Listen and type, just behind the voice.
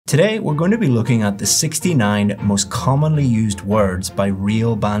Today, we're going to be looking at the 69 most commonly used words by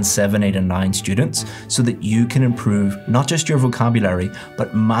real Band 7, 8 and 9 students so that you can improve not just your vocabulary,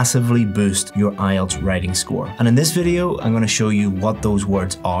 but massively boost your IELTS writing score. And in this video, I'm going to show you what those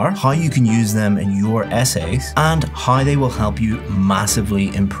words are, how you can use them in your essays, and how they will help you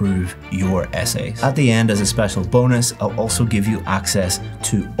massively improve your essays. At the end, as a special bonus, I'll also give you access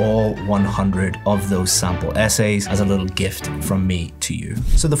to all 100 of those sample essays as a little gift from me to you.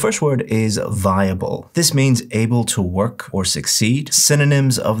 So the first word is viable. This means able to work or succeed.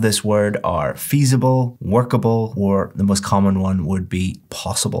 Synonyms of this word are feasible, workable, or the most common one would be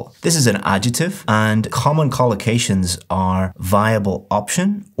possible. This is an adjective, and common collocations are viable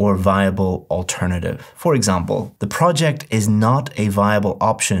option or viable alternative. For example, the project is not a viable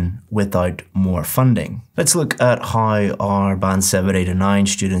option without more funding. Let's look at how our Band 7, 8 and 9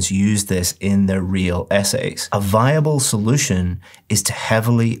 students use this in their real essays. A viable solution is to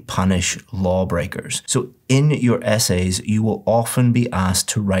heavily punish lawbreakers. So in your essays, you will often be asked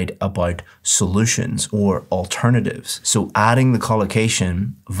to write about solutions or alternatives. So adding the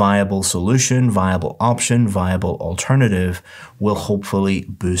collocation viable solution, viable option, viable alternative will hopefully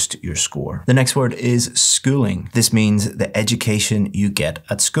boost your score. The next word is schooling. This means the education you get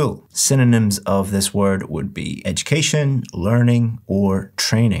at school. Synonyms of this word would be education, learning, or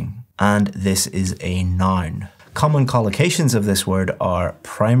training. And this is a noun. Common collocations of this word are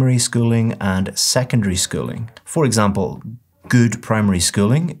primary schooling and secondary schooling. For example, good primary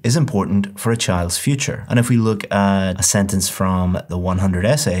schooling is important for a child's future. And if we look at a sentence from the 100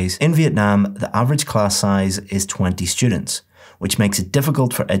 essays, in Vietnam, the average class size is 20 students, which makes it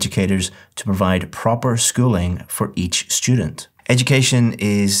difficult for educators to provide proper schooling for each student. Education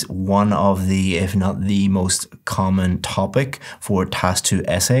is one of the, if not the most common topic for task 2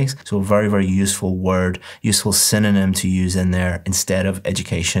 essays. So a very, very useful word, useful synonym to use in there instead of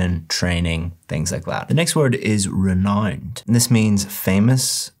education, training, things like that. The next word is renowned. And this means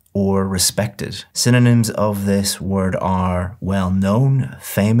famous or respected. Synonyms of this word are well-known,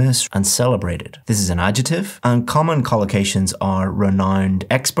 famous, and celebrated. This is an adjective, and common collocations are renowned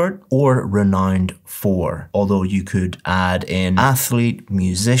expert or renowned for, although you could add in athlete,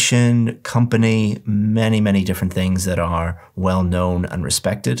 musician, company, many different things that are well-known and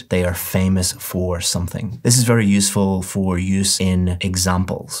respected. They are famous for something. This is very useful for use in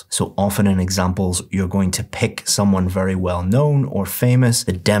examples. So often in examples, you're going to pick someone very well-known or famous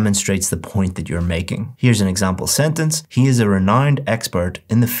that demonstrates the point that you're making. Here's an example sentence. He is a renowned expert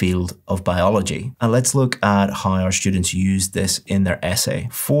in the field of biology. And let's look at how our students use this in their essay.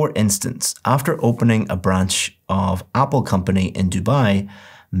 For instance, after opening a branch of Apple company in Dubai,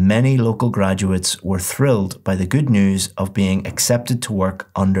 many local graduates were thrilled by the good news of being accepted to work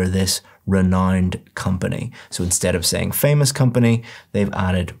under this renowned company. So instead of saying famous company, they've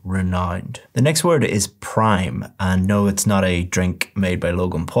added renowned. The next word is prime. And no, it's not a drink made by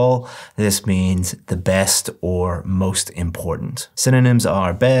Logan Paul. This means the best or most important. Synonyms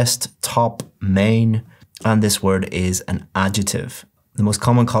are best, top, main, and this word is an adjective. The most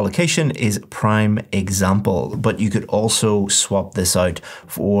common collocation is prime example, but you could also swap this out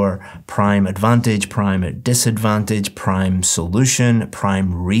for prime advantage, prime disadvantage, prime solution,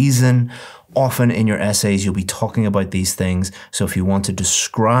 prime reason. Often in your essays, you'll be talking about these things. So if you want to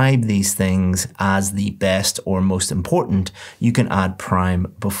describe these things as the best or most important, you can add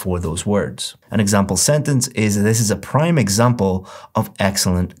prime before those words. An example sentence is, this is a prime example of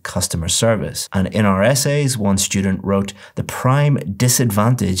excellent customer service. And in our essays, one student wrote, the prime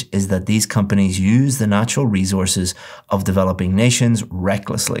disadvantage is that these companies use the natural resources of developing nations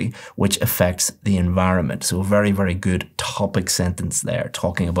recklessly, which affects the environment. So a very, very good topic sentence there,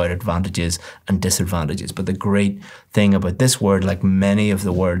 talking about advantages and disadvantages. But the great thing about this word, like many of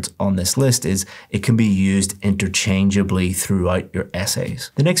the words on this list, is it can be used interchangeably throughout your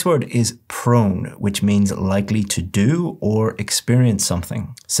essays. The next word is prone, which means likely to do or experience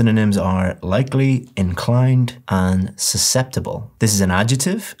something. Synonyms are likely, inclined, and susceptible. This is an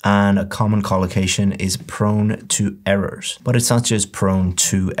adjective, and a common collocation is prone to errors. But it's not just prone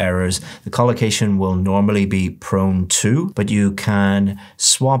to errors. The collocation will normally be prone to, but you can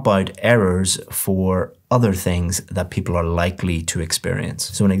swap out errors for other things that people are likely to experience.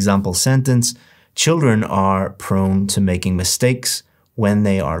 So an example sentence, children are prone to making mistakes when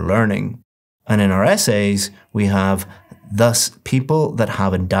they are learning. And in our essays, we have, thus, people that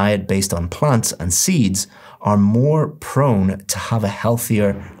have a diet based on plants and seeds are more prone to have a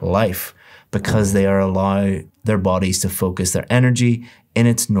healthier life because they are allowed their bodies to focus their energy in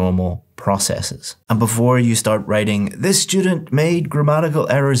its normal processes. And before you start writing, this student made grammatical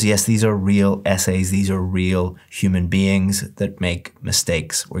errors, yes, these are real essays. These are real human beings that make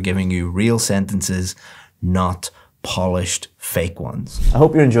mistakes. We're giving you real sentences, not polished fake ones. I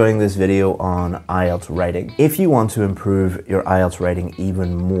hope you're enjoying this video on IELTS writing. If you want to improve your IELTS writing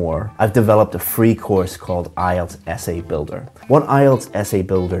even more, I've developed a free course called IELTS Essay Builder. What IELTS Essay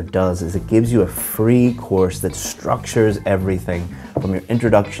Builder does is it gives you a free course that structures everything from your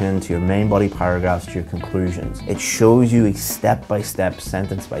introduction to your main body paragraphs to your conclusions. It shows you step-by-step,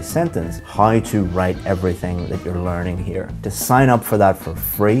 sentence-by-sentence, how to write everything that you're learning here. To sign up for that for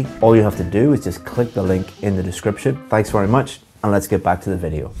free, all you have to do is just click the link in the description. Thanks very much. And let's get back to the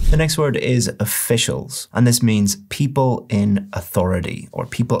video. The next word is officials, and this means people in authority or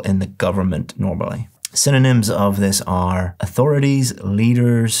people in the government normally. Synonyms of this are authorities,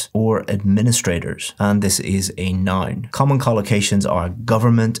 leaders, or administrators, and this is a noun. Common collocations are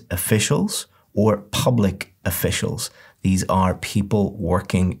government officials or public officials. These are people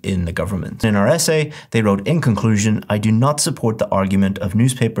working in the government. In our essay, they wrote, in conclusion, I do not support the argument of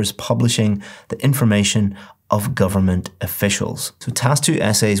newspapers publishing the information of government officials. So task 2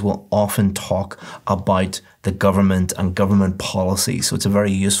 essays will often talk about the government and government policy. So it's a very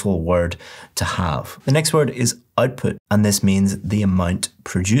useful word to have. The next word is output, and this means the amount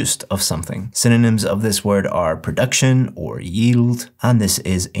produced of something. Synonyms of this word are production or yield, and this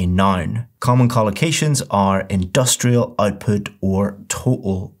is a noun. Common collocations are industrial output or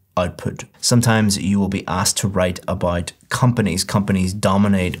total output. Sometimes you will be asked to write about companies. Companies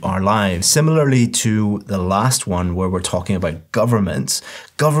dominate our lives. Similarly to the last one where we're talking about governments,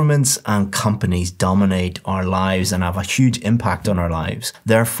 governments and companies dominate our lives and have a huge impact on our lives.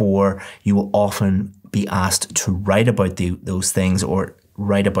 Therefore, you will often be asked to write about those things or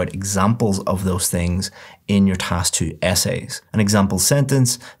write about examples of those things in your task 2 essays. An example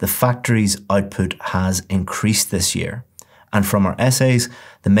sentence, the factory's output has increased this year. And from our essays,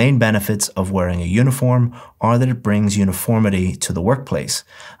 the main benefits of wearing a uniform are that it brings uniformity to the workplace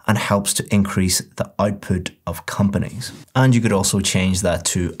and helps to increase the output of companies. And you could also change that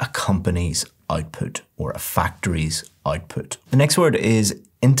to a company's output or a factory's output. The next word is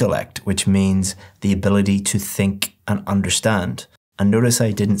intellect, which means the ability to think and understand. And notice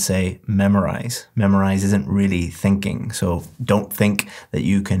I didn't say memorize. Memorize isn't really thinking. So don't think that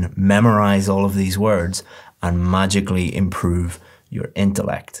you can memorize all of these words and magically improve your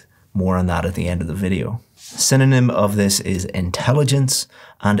intellect. More on that at the end of the video. Synonym of this is intelligence,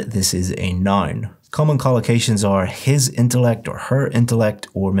 and this is a noun. Common collocations are his intellect or her intellect,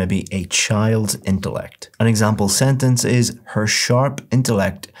 or maybe a child's intellect. An example sentence is her sharp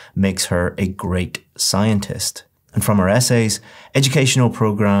intellect makes her a great scientist. And from our essays, educational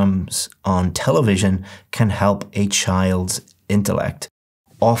programs on television can help a child's intellect.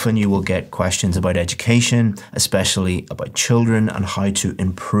 Often you will get questions about education, especially about children and how to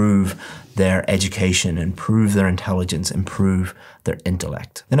improve their education, improve their intelligence, improve their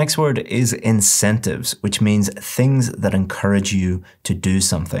intellect. The next word is incentives, which means things that encourage you to do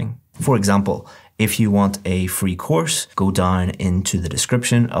something. For example, if you want a free course, go down into the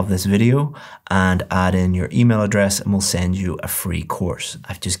description of this video and add in your email address and we'll send you a free course.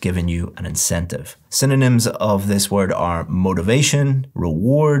 I've just given you an incentive. Synonyms of this word are motivation,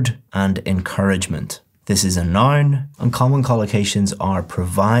 reward, and encouragement. This is a noun, and common collocations are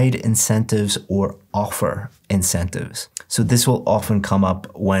provide incentives or offer incentives. So this will often come up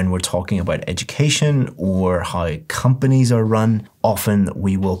when we're talking about education or how companies are run. Often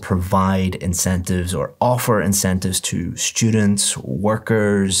we will provide incentives or offer incentives to students,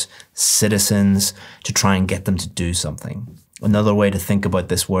 workers, citizens to try and get them to do something. Another way to think about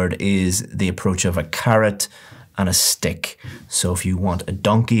this word is the approach of a carrot and a stick. So if you want a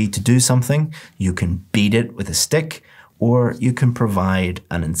donkey to do something, you can beat it with a stick, or you can provide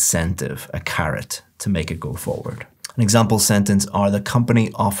an incentive, a carrot, to make it go forward. An example sentence are the company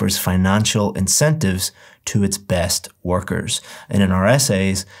offers financial incentives to its best workers. And in our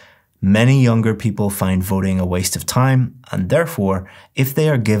essays, many younger people find voting a waste of time, and therefore, if they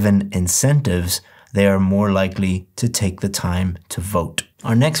are given incentives, they are more likely to take the time to vote.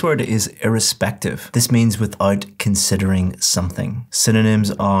 Our next word is irrespective. This means without considering something.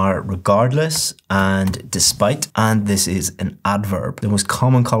 Synonyms are regardless and despite, and this is an adverb. The most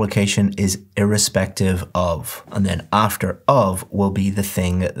common collocation is irrespective of, and then after of will be the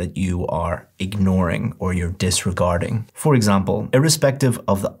thing that you are ignoring or you're disregarding. For example, irrespective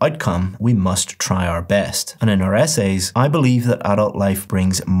of the outcome, we must try our best. And in our essays, I believe that adult life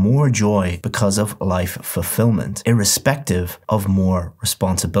brings more joy because of life fulfillment, irrespective of more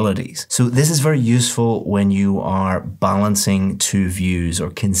responsibilities. So this is very useful when you are balancing two views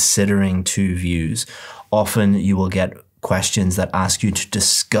or considering two views. Often you will get questions that ask you to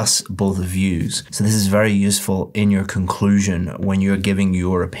discuss both views. So this is very useful in your conclusion when you're giving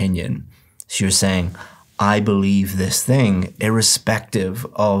your opinion. So you're saying, I believe this thing irrespective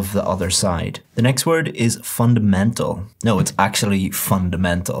of the other side. The next word is fundamental. No, it's actually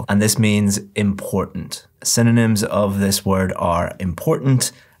fundamental. And this means important. Synonyms of this word are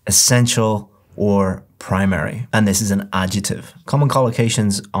important, essential, or primary, and this is an adjective. Common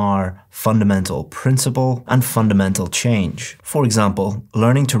collocations are fundamental principle and fundamental change. For example,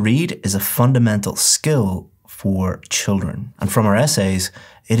 learning to read is a fundamental skill for children. And from our essays,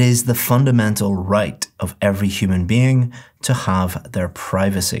 it is the fundamental right of every human being to have their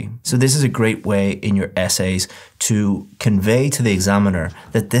privacy. So this is a great way in your essays to convey to the examiner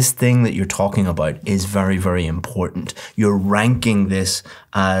that this thing that you're talking about is very, very important. You're ranking this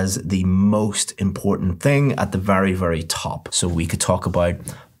as the most important thing at the very, very top. So we could talk about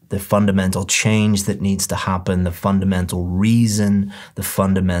the fundamental change that needs to happen, the fundamental reason, the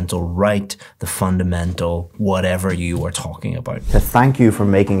fundamental right, the fundamental whatever you are talking about. To thank you for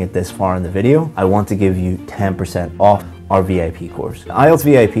making it this far in the video, I want to give you 10% off our VIP course. The IELTS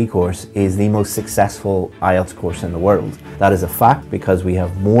VIP course is the most successful IELTS course in the world. That is a fact because we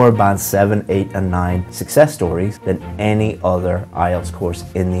have more Band 7, 8 and 9 success stories than any other IELTS course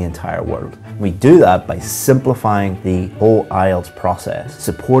in the entire world. We do that by simplifying the whole IELTS process,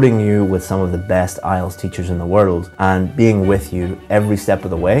 supporting you with some of the best IELTS teachers in the world, and being with you every step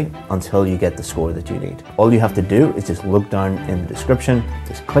of the way until you get the score that you need. All you have to do is just look down in the description,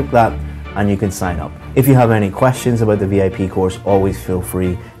 just click that, and you can sign up. If you have any questions about the VIP course, always feel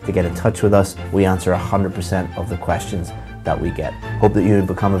free to get in touch with us. We answer 100% of the questions that we get. Hope that you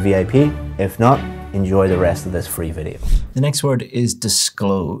become a VIP. If not, enjoy the rest of this free video. The next word is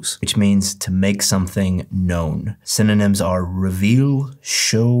disclose, which means to make something known. Synonyms are reveal,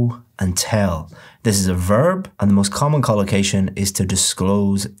 show, and tell. This is a verb, and the most common collocation is to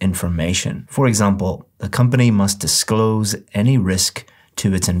disclose information. For example, the company must disclose any risk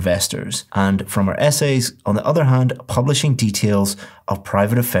to its investors. And from our essays, on the other hand, publishing details of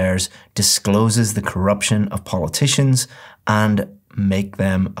private affairs discloses the corruption of politicians and make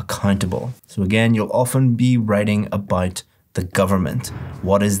them accountable. So again, you'll often be writing about the government.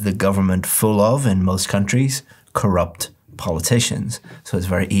 What is the government full of in most countries? Corrupt politicians. So it's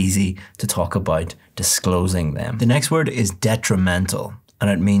very easy to talk about disclosing them. The next word is detrimental, and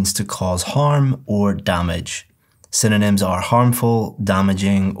it means to cause harm or damage. Synonyms are harmful,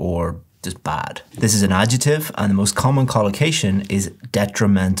 damaging, or just bad. This is an adjective, and the most common collocation is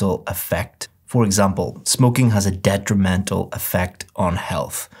detrimental effect. For example, smoking has a detrimental effect on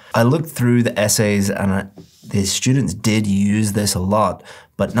health. I looked through the essays and the students did use this a lot,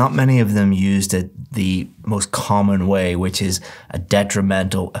 but not many of them used it the most common way, which is a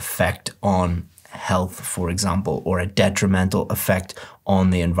detrimental effect on health, for example, or a detrimental effect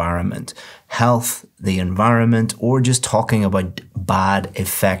on the environment. Health, the environment, or just talking about bad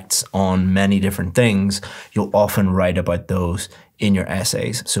effects on many different things, you'll often write about those in your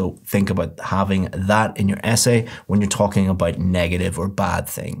essays. So think about having that in your essay when you're talking about negative or bad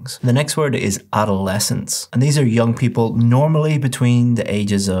things. The next word is adolescence. And these are young people normally between the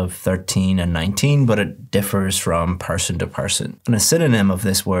ages of 13 and 19, but it differs from person to person. And a synonym of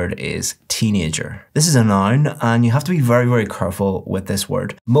this word is teenager. This is a noun, and you have to be very, very careful with this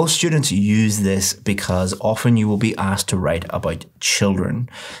word. Most students use this because often you will be asked to write about children.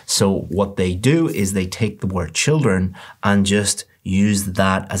 So what they do is they take the word children and just use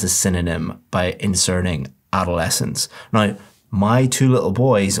that as a synonym by inserting adolescence. Now, my two little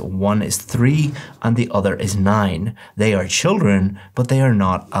boys, one is 3 and the other is 9. They are children, but they are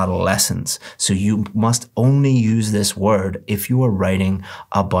not adolescents. So you must only use this word if you are writing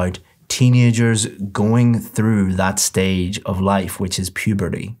about teenagers going through that stage of life, which is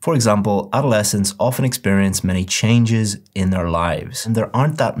puberty. For example, adolescents often experience many changes in their lives, and there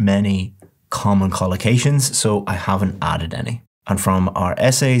aren't that many common collocations, so I haven't added any. And from our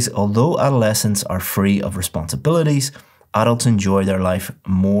essays, although adolescents are free of responsibilities, adults enjoy their life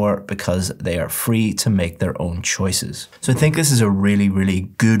more because they are free to make their own choices. So I think this is a really, really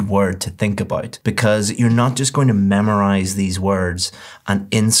good word to think about, because you're not just going to memorize these words and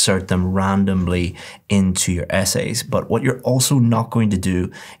insert them randomly into your essays, but what you're also not going to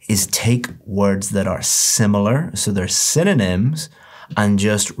do is take words that are similar, so they're synonyms, and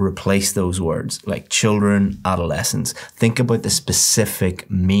just replace those words like children, adolescents. Think about the specific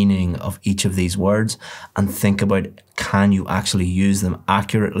meaning of each of these words and think about, can you actually use them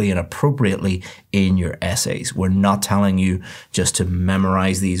accurately and appropriately in your essays? We're not telling you just to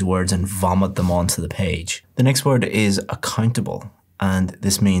memorize these words and vomit them onto the page. The next word is accountable, and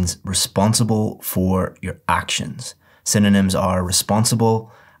this means responsible for your actions. Synonyms are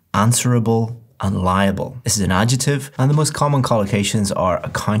responsible, answerable, and liable. This is an adjective, and the most common collocations are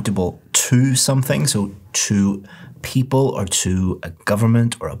accountable to something, so to people or to a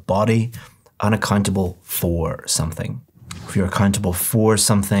government or a body, and accountable for something. If you're accountable for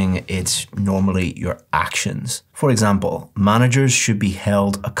something, it's normally your actions. For example, managers should be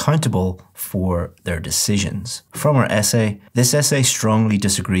held accountable for their decisions. From our essay, this essay strongly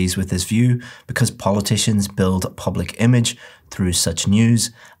disagrees with this view because politicians build a public image through such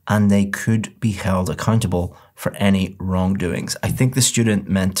news, and they could be held accountable for any wrongdoings. I think the student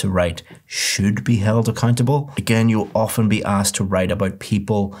meant to write should be held accountable. Again, you'll often be asked to write about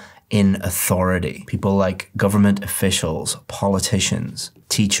people in authority, people like government officials, politicians,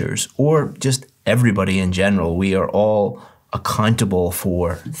 teachers, or just everybody in general. We are all accountable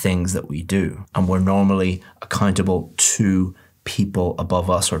for things that we do, and we're normally accountable to people above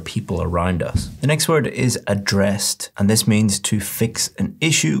us or people around us. The next word is addressed, and this means to fix an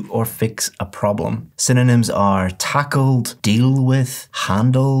issue or fix a problem. Synonyms are tackled, deal with,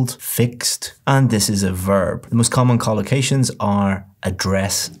 handled, fixed, and this is a verb. The most common collocations are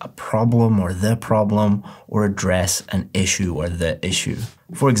address a problem or the problem, or address an issue or the issue.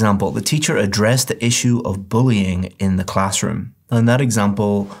 For example, the teacher addressed the issue of bullying in the classroom. Now, in that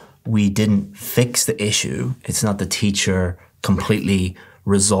example, we didn't fix the issue. It's not the teacher completely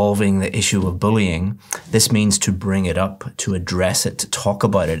resolving the issue of bullying. This means to bring it up, to address it, to talk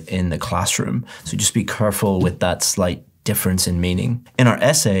about it in the classroom. So just be careful with that slight difference in meaning. In our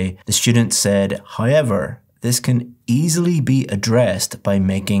essay, the student said, however, this can easily be addressed by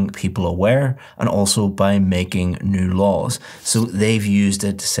making people aware and also by making new laws. So they've used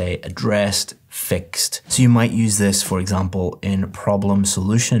it to say addressed, fixed. So you might use this, for example, in problem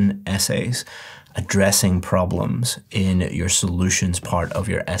solution essays, addressing problems in your solutions part of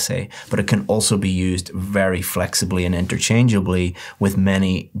your essay, but it can also be used very flexibly and interchangeably with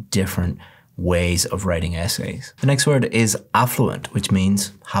many different ways of writing essays. The next word is affluent, which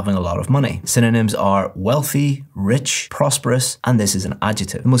means having a lot of money. Synonyms are wealthy, rich, prosperous, and this is an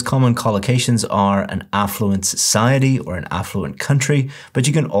adjective. The most common collocations are an affluent society or an affluent country, but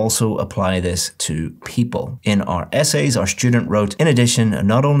you can also apply this to people. In our essays, our student wrote, in addition,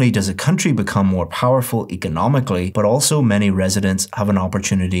 not only does a country become more powerful economically, but also many residents have an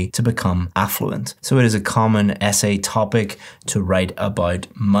opportunity to become affluent. So it is a common essay topic to write about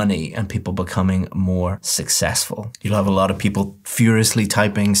money and people becoming more successful. You'll have a lot of people furiously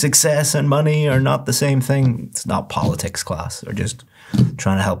typing success and money are not the same thing. It's not politics class. They're just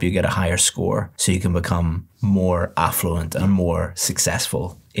trying to help you get a higher score so you can become more affluent and more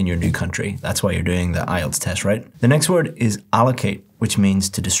successful in your new country. That's why you're doing the IELTS test, right? The next word is allocate, which means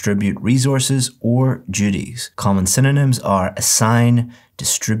to distribute resources or duties. Common synonyms are assign,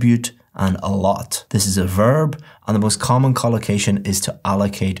 distribute, and allot. This is a verb, and the most common collocation is to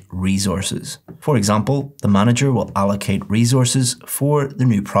allocate resources. For example, the manager will allocate resources for the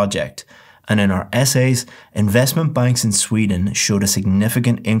new project. And in our essays, investment banks in Sweden showed a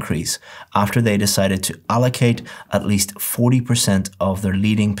significant increase after they decided to allocate at least 40% of their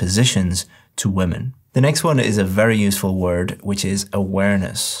leading positions to women. The next one is a very useful word, which is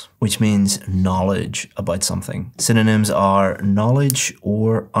awareness, which means knowledge about something. Synonyms are knowledge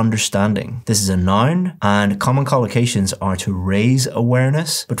or understanding. This is a noun, and common collocations are to raise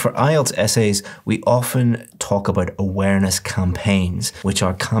awareness. But for IELTS essays, we often talk about awareness campaigns, which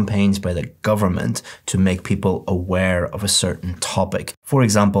are campaigns by the government to make people aware of a certain topic. For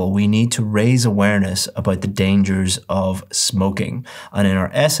example, we need to raise awareness about the dangers of smoking. And in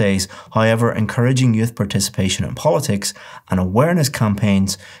our essays, however, encouraging youth participation in politics and awareness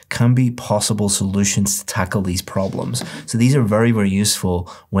campaigns can be possible solutions to tackle these problems. So these are very, very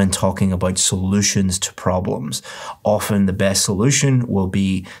useful when talking about solutions to problems. Often the best solution will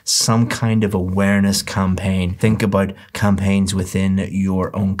be some kind of awareness campaign. Think about campaigns within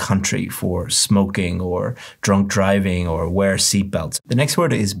your own country for smoking or drunk driving or wear seatbelts. The next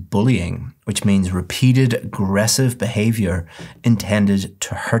word is bullying, which which means repeated aggressive behavior intended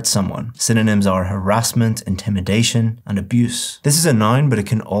to hurt someone. Synonyms are harassment, intimidation, and abuse. This is a noun, but it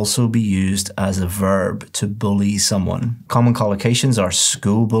can also be used as a verb to bully someone. Common collocations are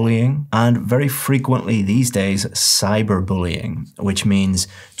school bullying and very frequently these days cyberbullying, which means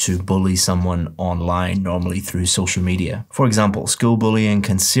to bully someone online, normally through social media. For example, school bullying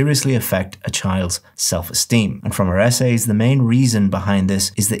can seriously affect a child's self-esteem. And from our essays, the main reason behind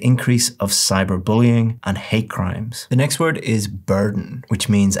this is the increase of cyberbullying and hate crimes. The next word is burden, which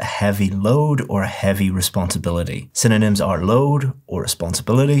means a heavy load or a heavy responsibility. Synonyms are load or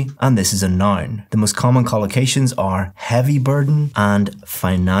responsibility, and this is a noun. The most common collocations are heavy burden and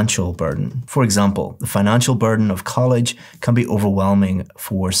financial burden. For example, the financial burden of college can be overwhelming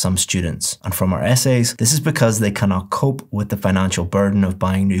for some students. And from our essays, this is because they cannot cope with the financial burden of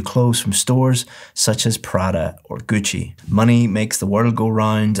buying new clothes from stores such as Prada or Gucci. Money makes the world go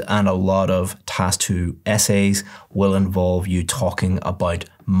round, and a lot of Task 2 essays will involve you talking about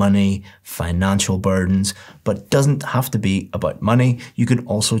money, financial burdens, but doesn't have to be about money. You could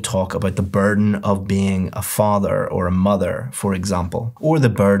also talk about the burden of being a father or a mother, for example, or the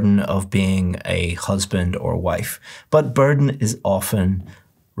burden of being a husband or wife. But burden is often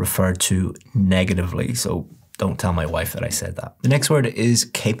referred to negatively, so don't tell my wife that I said that. The next word is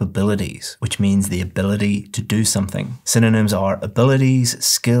capabilities, which means the ability to do something. Synonyms are abilities,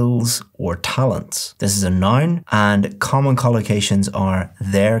 skills, or talents. This is a noun, and common collocations are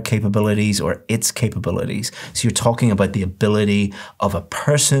their capabilities or its capabilities. So you're talking about the ability of a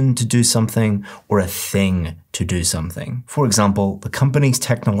person to do something or a thing to do something. For example, the company's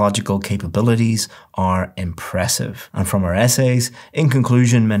technological capabilities are impressive. And from our essays, in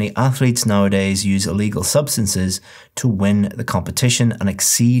conclusion, many athletes nowadays use illegal substances to win the competition and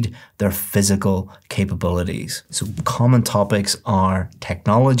exceed their physical capabilities. So common topics are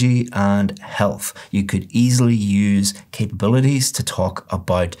technology and health. You could easily use capabilities to talk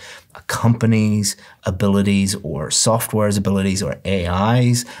about a company's abilities or software's abilities or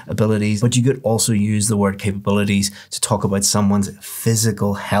AI's abilities, but you could also use the word capabilities to talk about someone's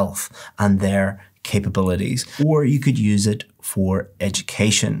physical health and their capabilities. Or you could use it for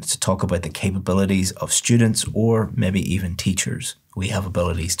education to talk about the capabilities of students or maybe even teachers. We have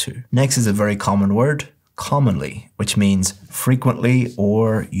abilities too. Next is a very common word, commonly, which means frequently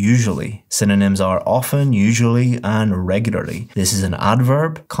or usually. Synonyms are often, usually, and regularly. This is an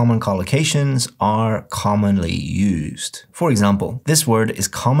adverb. Common collocations are commonly used. For example, this word is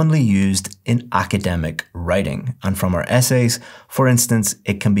commonly used in academic writing. And from our essays, for instance,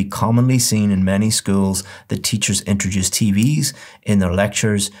 it can be commonly seen in many schools that teachers introduce TVs in their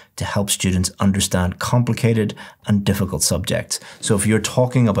lectures to help students understand complicated and difficult subjects. So if you're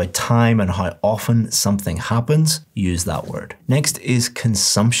talking about time and how often something happens, use that word. Next is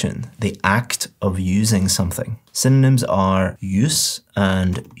consumption, the act of using something. Synonyms are use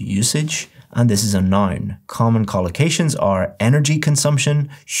and usage, and this is a noun. Common collocations are energy consumption,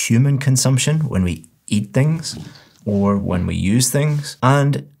 human consumption when we eat things or when we use things,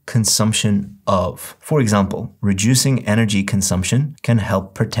 and consumption of. For example, reducing energy consumption can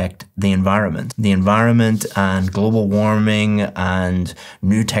help protect the environment. The environment and global warming and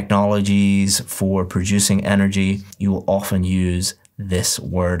new technologies for producing energy, you will often use this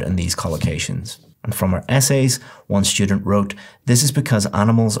word and these collocations. And from our essays, one student wrote, "This is because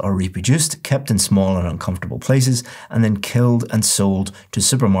animals are reproduced, kept in small and uncomfortable places, and then killed and sold to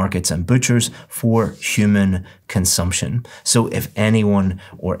supermarkets and butchers for human consumption." So if anyone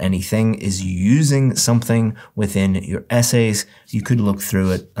or anything is using something within your essays, you could look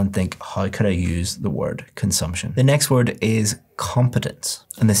through it and think, how could I use the word consumption? The next word is competence.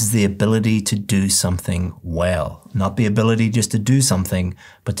 And this is the ability to do something well. Not the ability just to do something,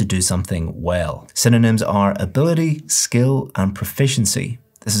 but to do something well. Synonyms are ability, skill, and proficiency.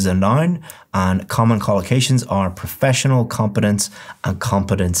 This is a noun, and common collocations are professional competence and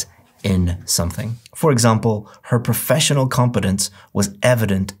competence in something. For example, her professional competence was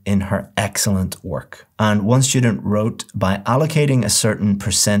evident in her excellent work. And one student wrote, "By allocating a certain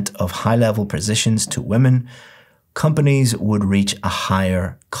percent of high-level positions to women, companies would reach a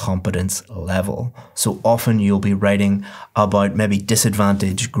higher competence level." So often you'll be writing about maybe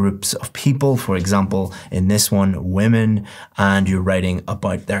disadvantaged groups of people, for example, in this one, women, and you're writing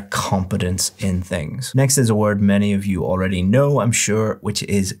about their competence in things. Next is a word many of you already know, I'm sure, which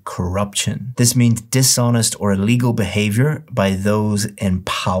is corruption. This means dishonest or illegal behavior by those in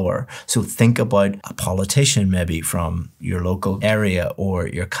power. So think about a politician maybe from your local area or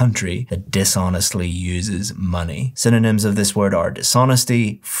your country that dishonestly uses money. money. Synonyms of this word are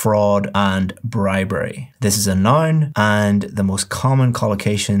dishonesty, fraud, and bribery. This is a noun, and the most common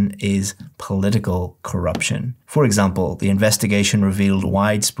collocation is political corruption. For example, the investigation revealed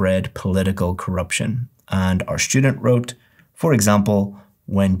widespread political corruption. And our student wrote, for example,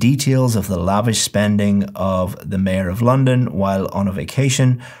 when details of the lavish spending of the Mayor of London while on a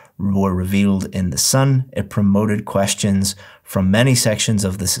vacation were revealed in The Sun, it promoted questions from many sections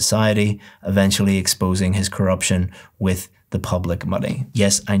of the society, eventually exposing his corruption with the public money.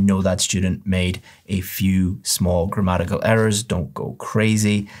 Yes, I know that student made a few small grammatical errors. Don't go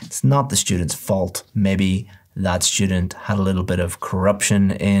crazy. It's not the student's fault. Maybe that student had a little bit of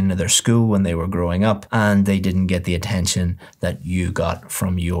corruption in their school when they were growing up, and they didn't get the attention that you got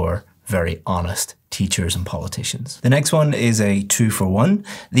from your very honest teachers and politicians. The next one is a 2-for-1.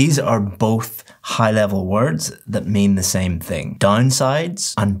 These are both high-level words that mean the same thing.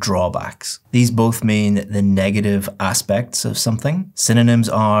 Downsides and drawbacks. These both mean the negative aspects of something. Synonyms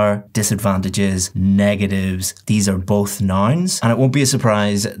are disadvantages, negatives. These are both nouns, and it won't be a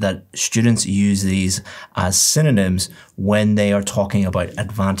surprise that students use these as synonyms when they are talking about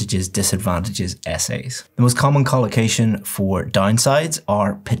advantages, disadvantages essays. The most common collocation for downsides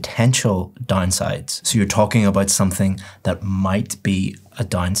are potential downsides. So you're talking about something that might be a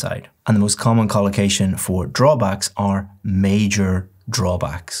downside. And the most common collocation for drawbacks are major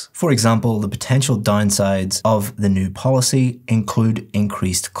drawbacks. For example, the potential downsides of the new policy include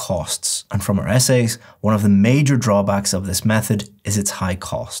increased costs. And from our essays, one of the major drawbacks of this method is its high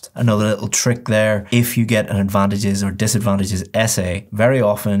cost. Another little trick there, if you get an advantages or disadvantages essay, very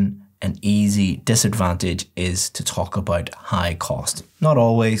often an easy disadvantage is to talk about high cost. Not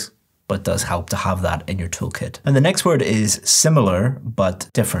always, but does help to have that in your toolkit. And the next word is similar but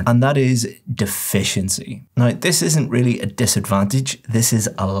different, and that is deficiency. Now, this isn't really a disadvantage, this is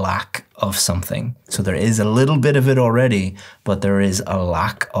a lack of something. So there is a little bit of it already, but there is a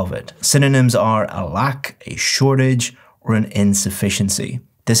lack of it. Synonyms are a lack, a shortage, or an insufficiency.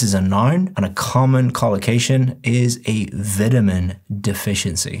 This is a noun, and a common collocation is a vitamin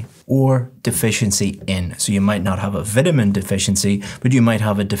deficiency or deficiency in. So you might not have a vitamin deficiency, but you might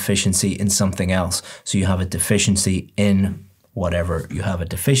have a deficiency in something else. So you have a deficiency in whatever you have a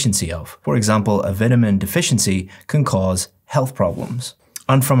deficiency of. For example, a vitamin deficiency can cause health problems.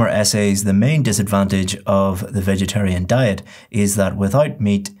 And from our essays, the main disadvantage of the vegetarian diet is that without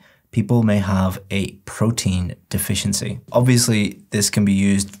meat, people may have a protein deficiency. Obviously, this can be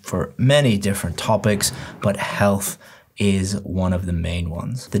used for many different topics, but health is one of the main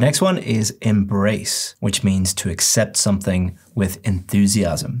ones. The next one is embrace, which means to accept something with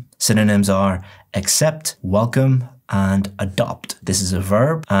enthusiasm. Synonyms are accept, welcome, and adopt. This is a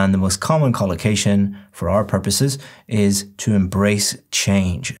verb, and the most common collocation for our purposes is to embrace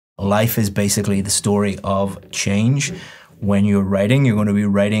change. Life is basically the story of change. When you're writing, you're going to be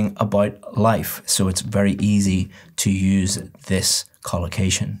writing about life, so it's very easy to use this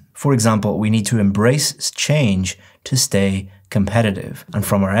collocation. For example, we need to embrace change to stay competitive. And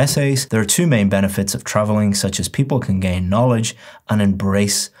from our essays, there are two main benefits of traveling, such as people can gain knowledge and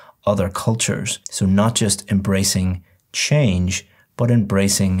embrace other cultures. So not just embracing change, but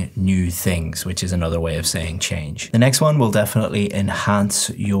embracing new things, which is another way of saying change. The next one will definitely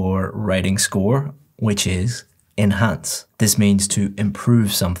enhance your writing score, which is enhance. This means to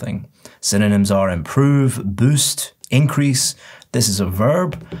improve something. Synonyms are improve, boost, increase. This is a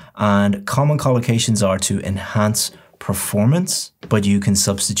verb, and common collocations are to enhance performance, but you can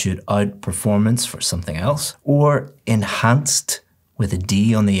substitute out performance for something else, or enhanced with a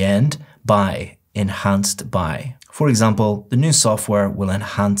D on the end by, enhanced by. For example, the new software will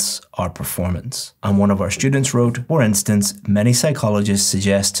enhance our performance. And one of our students wrote, for instance, many psychologists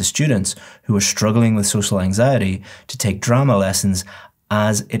suggest to students who are struggling with social anxiety to take drama lessons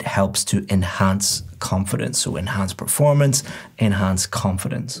as it helps to enhance confidence. So enhance performance, enhance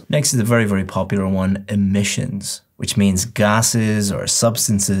confidence. Next is a very, very popular one, emissions, which means gases or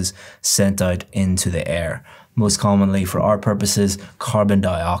substances sent out into the air. Most commonly for our purposes, carbon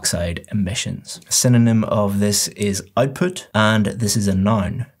dioxide emissions. A synonym of this is output, and this is a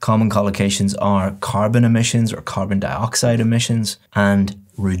noun. Common collocations are carbon emissions or carbon dioxide emissions and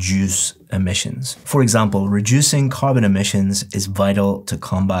reduce emissions. For example, reducing carbon emissions is vital to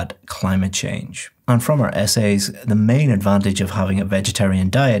combat climate change. And from our essays, the main advantage of having a vegetarian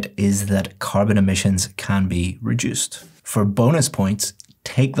diet is that carbon emissions can be reduced. For bonus points,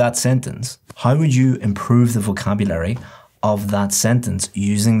 take that sentence. How would you improve the vocabulary of that sentence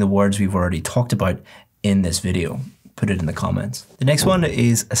using the words we've already talked about in this video? put it in the comments. The next one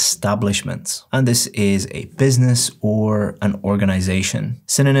is establishments, and this is a business or an organization.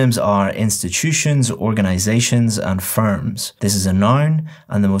 Synonyms are institutions, organizations, and firms. This is a noun,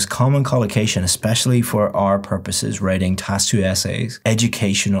 and the most common collocation, especially for our purposes writing task 2 essays,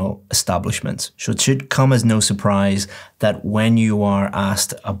 educational establishments. So it should come as no surprise that when you are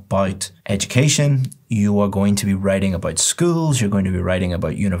asked about education, you are going to be writing about schools, you're going to be writing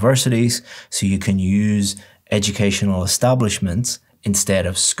about universities, so you can use educational establishments instead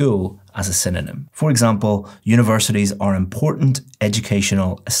of school as a synonym. For example, universities are important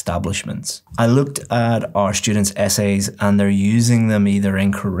educational establishments. I looked at our students' essays and they're using them either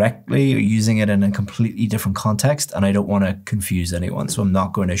incorrectly or using it in a completely different context, and I don't want to confuse anyone, so I'm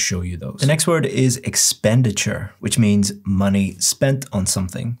not going to show you those. The next word is expenditure, which means money spent on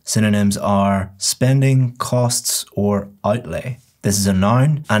something. Synonyms are spending, costs, or outlay. This is a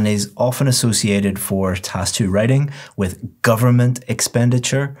noun and is often associated for task 2 writing with government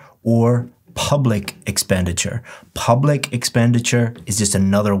expenditure or public expenditure. Public expenditure is just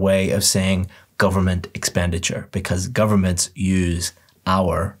another way of saying government expenditure because governments use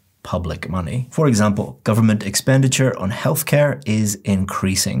our public money. For example, government expenditure on healthcare is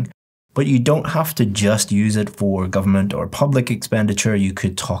increasing. But you don't have to just use it for government or public expenditure. You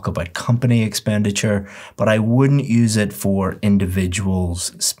could talk about company expenditure, but I wouldn't use it for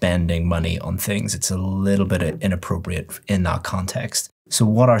individuals spending money on things. It's a little bit inappropriate in that context. So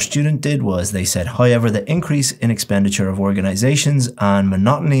what our student did was they said, however, the increase in expenditure of organizations and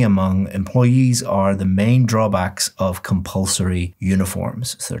monotony among employees are the main drawbacks of compulsory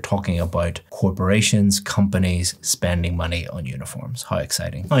uniforms. So they're talking about corporations, companies spending money on uniforms. How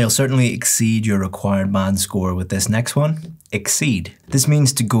exciting. Now, you'll certainly exceed your required band score with this next one. Exceed. This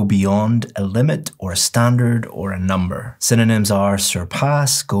means to go beyond a limit or a standard or a number. Synonyms are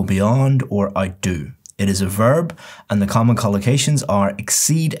surpass, go beyond, or outdo. It is a verb, and the common collocations are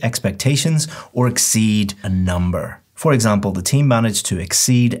exceed expectations or exceed a number. For example, the team managed to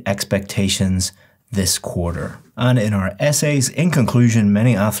exceed expectations this quarter. And in our essays, in conclusion,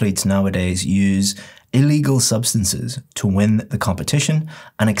 many athletes nowadays use illegal substances to win the competition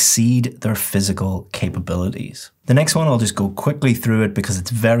and exceed their physical capabilities. The next one, I'll just go quickly through it because it's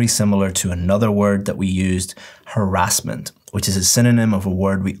very similar to another word that we used, harassment, which is a synonym of a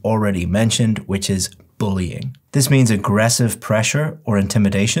word we already mentioned, which is bullying. This means aggressive pressure or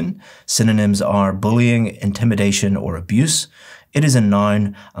intimidation. Synonyms are bullying, intimidation, or abuse. It is a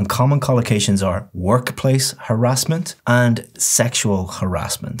noun, and common collocations are workplace harassment and sexual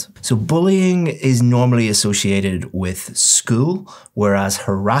harassment. So bullying is normally associated with school, whereas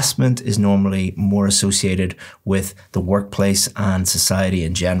harassment is normally more associated with the workplace and society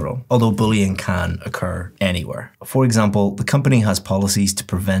in general, although bullying can occur anywhere. For example, the company has policies to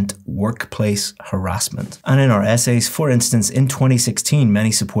prevent workplace harassment. And in our essays, for instance, in 2016,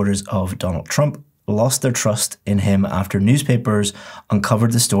 many supporters of Donald Trump lost their trust in him after newspapers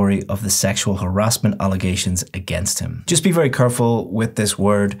uncovered the story of the sexual harassment allegations against him. Just be very careful with this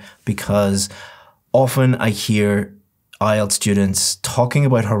word because often I hear IELTS students talking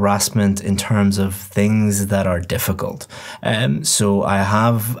about harassment in terms of things that are difficult. So I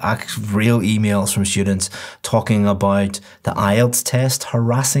have real emails from students talking about the IELTS test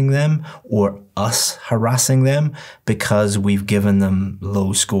harassing them or us harassing them because we've given them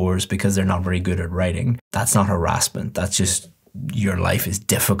low scores because they're not very good at writing. That's not harassment. That's just your life is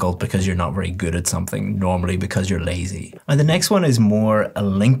difficult because you're not very good at something, normally because you're lazy. And the next one is more a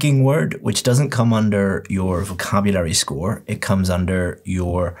linking word, which doesn't come under your vocabulary score. It comes under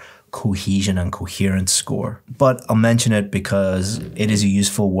your cohesion and coherence score. But I'll mention it because it is a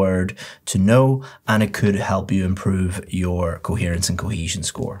useful word to know and it could help you improve your coherence and cohesion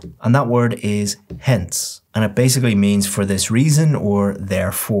score. And that word is hence. And it basically means for this reason or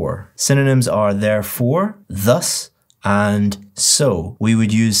therefore. Synonyms are therefore, thus, and so. We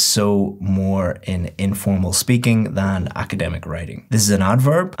would use so more in informal speaking than academic writing. This is an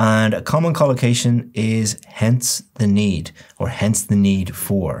adverb, and a common collocation is hence the need, or hence the need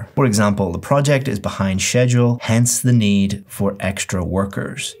for. For example, the project is behind schedule, hence the need for extra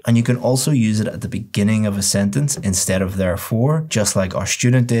workers. And you can also use it at the beginning of a sentence instead of therefore, just like our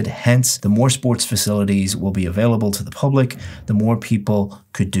student did. Hence, the more sports facilities will be available to the public, the more people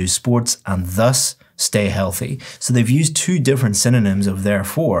could do sports, and thus stay healthy. So they've used two different synonyms of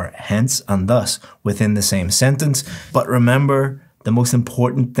therefore, hence and thus, within the same sentence. But remember, The most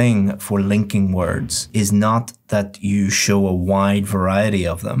important thing for linking words is not that you show a wide variety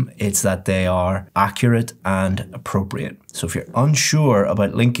of them, it's that they are accurate and appropriate. So if you're unsure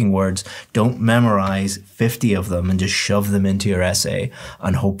about linking words, don't memorize 50 of them and just shove them into your essay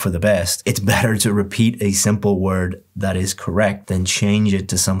and hope for the best. It's better to repeat a simple word that is correct than change it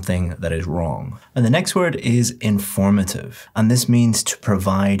to something that is wrong. And the next word is informative, and this means to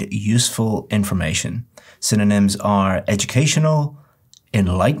provide useful information. Synonyms are educational,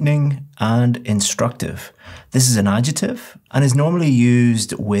 enlightening, and instructive. This is an adjective and is normally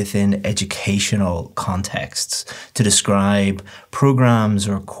used within educational contexts to describe programs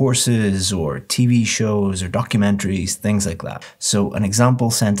or courses or TV shows or documentaries, things like that. So an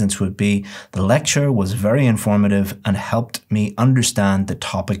example sentence would be, the lecture was very informative and helped me understand the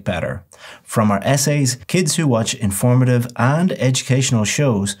topic better. From our essays, kids who watch informative and educational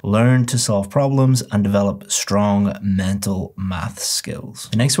shows learn to solve problems and develop strong mental math skills.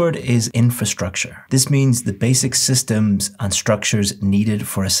 The next word is infrastructure. This means the basic systems and structures needed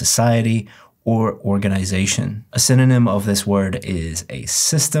for a society or organization. A synonym of this word is a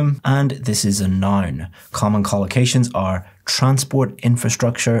system, and this is a noun. Common collocations are transport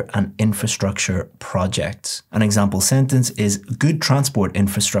infrastructure and infrastructure projects. An example sentence is, good transport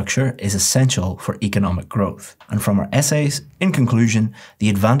infrastructure is essential for economic growth. And from our essays, in conclusion, the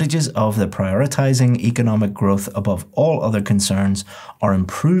advantages of the prioritizing economic growth above all other concerns are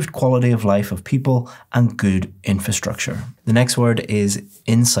improved quality of life of people and good infrastructure. The next word is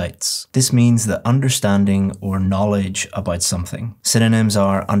insights. This means the understanding or knowledge about something. Synonyms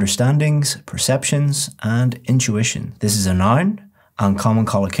are understandings, perceptions, and intuition. This is a noun, and common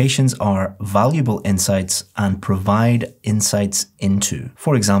collocations are valuable insights and provide insights into.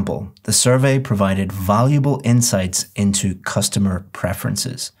 For example, the survey provided valuable insights into customer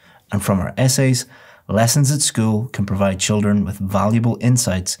preferences. And from our essays, lessons at school can provide children with valuable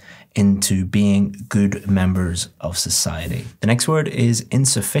insights into being good members of society. The next word is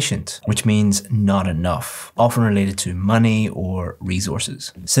insufficient, which means not enough, often related to money or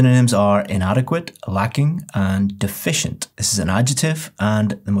resources. Synonyms are inadequate, lacking, and deficient. This is an adjective,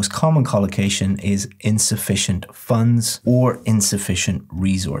 and the most common collocation is insufficient funds or insufficient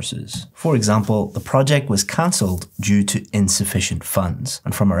resources. For example, the project was cancelled due to insufficient funds.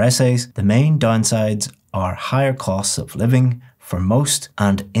 And from our essays, the main downsides are higher costs of living for most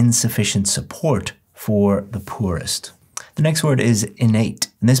and insufficient support for the poorest. The next word is innate,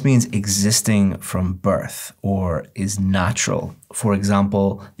 and this means existing from birth or is natural. For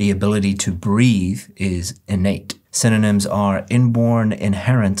example, the ability to breathe is innate. Synonyms are inborn,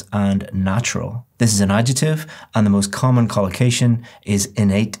 inherent, and natural. This is an adjective, and the most common collocation is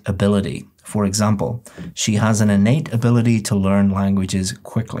innate ability. For example, she has an innate ability to learn languages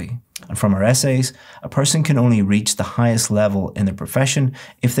quickly. And from our essays, a person can only reach the highest level in their profession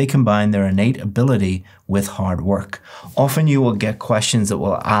if they combine their innate ability with hard work. Often you will get questions that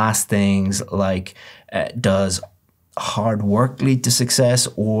will ask things like, does hard work lead to success,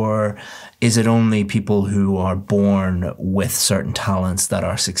 or is it only people who are born with certain talents that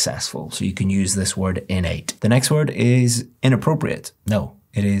are successful? So you can use this word innate. The next word is inappropriate. No,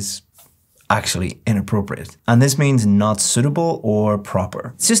 it is actually inappropriate. And this means not suitable or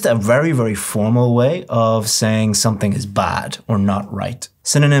proper. It's just a very, very formal way of saying something is bad or not right.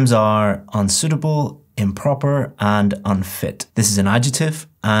 Synonyms are unsuitable, improper, and unfit. This is an adjective,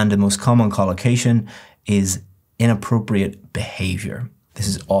 and the most common collocation is inappropriate behavior. This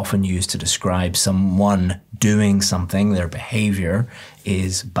is often used to describe someone doing something. Their behavior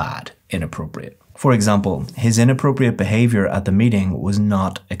is bad, inappropriate. For example, his inappropriate behavior at the meeting was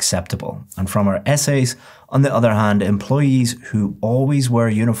not acceptable. And from our essays, on the other hand, employees who always wear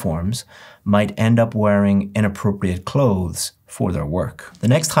uniforms might end up wearing inappropriate clothes for their work. The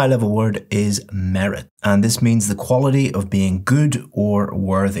next high-level word is merit, and this means the quality of being good or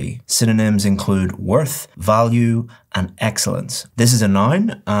worthy. Synonyms include worth, value, and excellence. This is a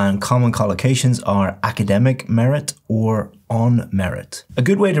noun, and common collocations are academic merit or on merit. A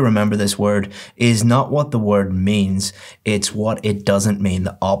good way to remember this word is not what the word means, it's what it doesn't mean,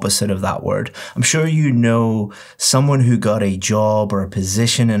 the opposite of that word. I'm sure you know someone who got a job or a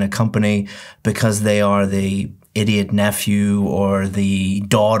position in a company because they are the idiot nephew or the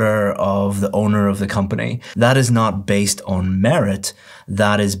daughter of the owner of the company. That is not based on merit,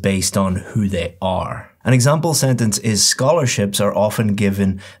 that is based on who they are. An example sentence is scholarships are often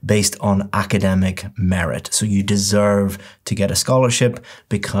given based on academic merit. So you deserve to get a scholarship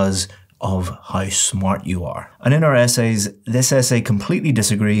because of how smart you are. And in our essays, this essay completely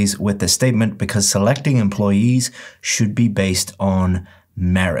disagrees with this statement because selecting employees should be based on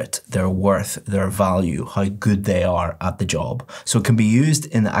merit, their worth, their value, how good they are at the job. So it can be used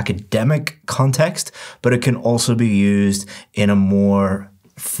in the academic context, but it can also be used in a more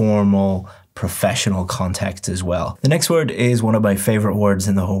formal, professional context as well. The next word is one of my favorite words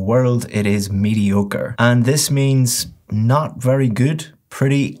in the whole world. It is mediocre. And this means not very good,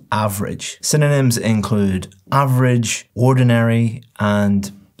 pretty average. Synonyms include average, ordinary,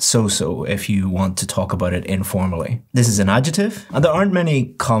 and so-so if you want to talk about it informally. This is an adjective, and there aren't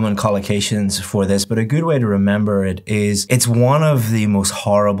many common collocations for this, but a good way to remember it is it's one of the most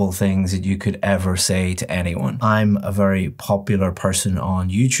horrible things that you could ever say to anyone. I'm a very popular person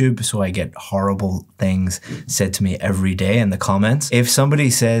on YouTube, so I get horrible things said to me every day in the comments. If somebody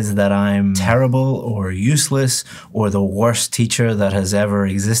says that I'm terrible or useless or the worst teacher that has ever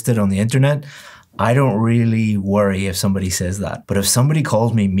existed on the internet, I don't really worry if somebody says that. But if somebody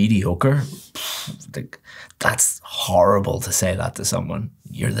calls me mediocre, that's horrible to say that to someone.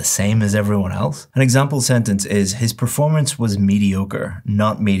 You're the same as everyone else. An example sentence is, his performance was mediocre,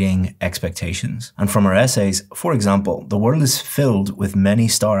 not meeting expectations. And from our essays, for example, the world is filled with many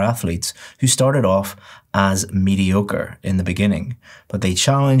star athletes who started off as mediocre in the beginning, but they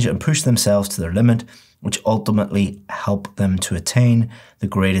challenge and push themselves to their limit, which ultimately help them to attain the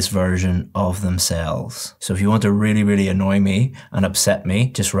greatest version of themselves. So if you want to really, really annoy me and upset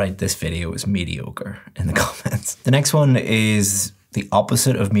me, just write this video is mediocre in the comments. The next one is the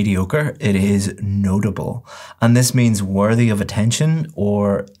opposite of mediocre. It is notable. And this means worthy of attention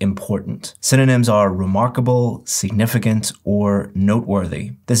or important. Synonyms are remarkable, significant, or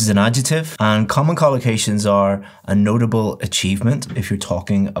noteworthy. This is an adjective, and common collocations are a notable achievement if you're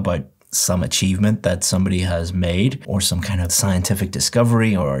talking about some achievement that somebody has made or some kind of scientific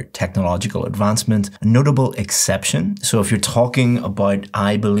discovery or technological advancement. A notable exception. So if you're talking about,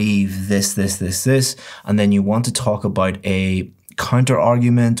 I believe this, and then you want to talk about a counter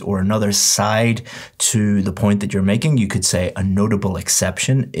argument or another side to the point that you're making, you could say a notable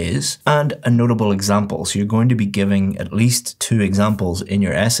exception is, and a notable example. So you're going to be giving at least 2 examples in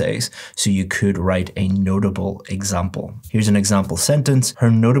your essays, so you could write a notable example. Here's an example sentence. Her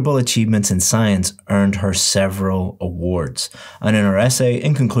notable achievements in science earned her several awards. And in her essay,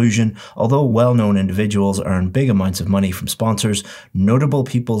 in conclusion, although well-known individuals earn big amounts of money from sponsors, notable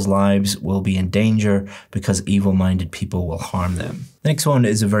people's lives will be in danger because evil-minded people will harm them. The next one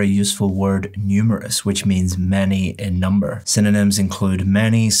is a very useful word, numerous, which means many in number. Synonyms include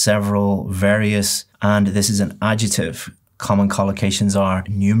many, several, various, and this is an adjective. Common collocations are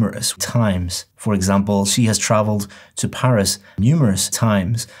numerous times. For example, she has traveled to Paris numerous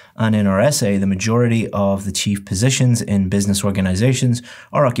times. And in our essay, the majority of the chief positions in business organizations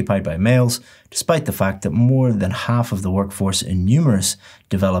are occupied by males, despite the fact that more than half of the workforce in numerous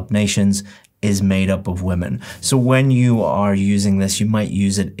developed nations is made up of women. So when you are using this, you might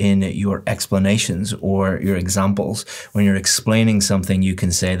use it in your explanations or your examples. When you're explaining something, you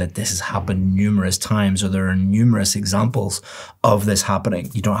can say that this has happened numerous times, or there are numerous examples of this happening.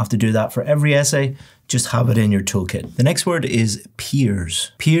 You don't have to do that for every essay. Just have it in your toolkit. The next word is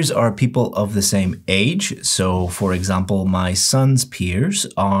peers. Peers are people of the same age. So for example, my son's peers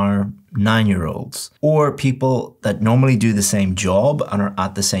are 9-year-olds, or people that normally do the same job and are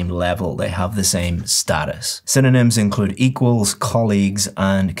at the same level. They have the same status. Synonyms include equals, colleagues,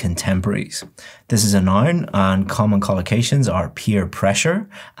 and contemporaries. This is a noun, and common collocations are peer pressure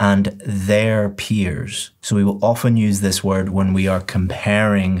and their peers. So we will often use this word when we are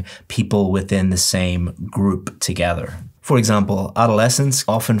comparing people within the same group together. For example, adolescents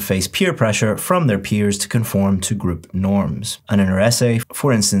often face peer pressure from their peers to conform to group norms. And in our essay,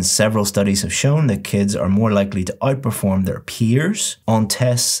 for instance, several studies have shown that kids are more likely to outperform their peers on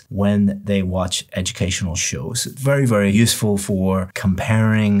tests when they watch educational shows. Very, very useful for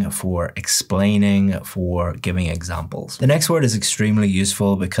comparing, for explaining, for giving examples. The next word is extremely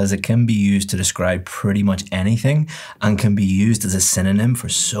useful because it can be used to describe pretty much anything and can be used as a synonym for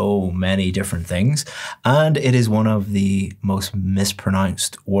so many different things. And it is one of the most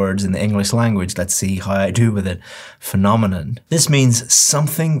mispronounced words in the English language. Let's see how I do with it. Phenomenon. This means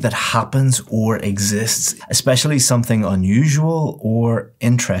something that happens or exists, especially something unusual or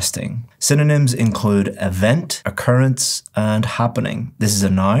interesting. Synonyms include event, occurrence, and happening. This is a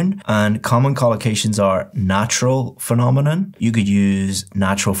noun, and common collocations are natural phenomenon. You could use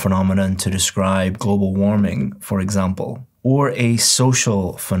natural phenomenon to describe global warming, for example. or a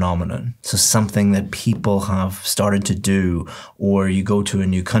social phenomenon. So something that people have started to do, or you go to a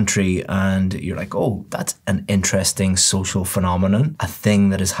new country and you're like, oh, that's an interesting social phenomenon, a thing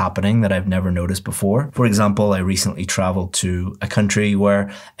that is happening that I've never noticed before. For example, I recently traveled to a country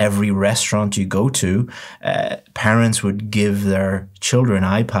where every restaurant you go to, parents would give their children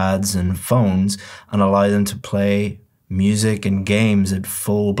iPads and phones and allow them to play music and games at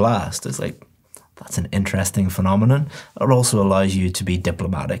full blast. It's like, that's an interesting phenomenon. It also allows you to be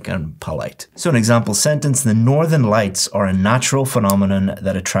diplomatic and polite. So an example sentence, the Northern Lights are a natural phenomenon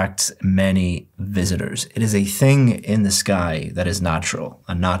that attracts many visitors. It is a thing in the sky that is natural,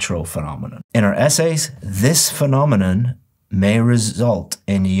 a natural phenomenon. In our essays, this phenomenon may result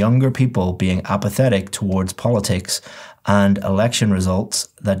in younger people being apathetic towards politics and election results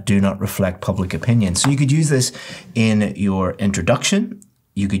that do not reflect public opinion. So you could use this in your introduction.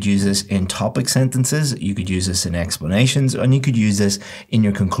 You could use this in topic sentences, you could use this in explanations, and you could use this in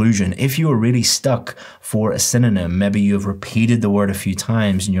your conclusion. If you are really stuck for a synonym, maybe you have repeated the word a few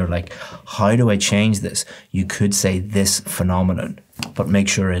times and you're like, how do I change this? You could say this phenomenon, but make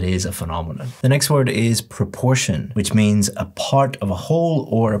sure it is a phenomenon. The next word is proportion, which means a part of a whole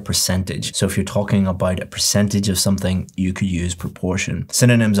or a percentage. So if you're talking about a percentage of something, you could use proportion.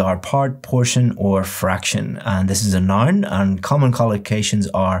 Synonyms are part, portion, or fraction. And this is a noun, and common collocations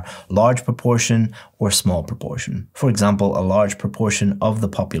are large proportion or small proportion. For example, a large proportion of the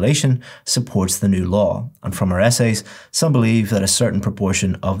population supports the new law. And from our essays, some believe that a certain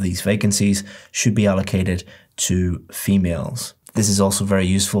proportion of these vacancies should be allocated to females. This is also very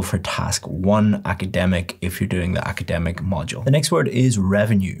useful for task 1 academic if you're doing the academic module. The next word is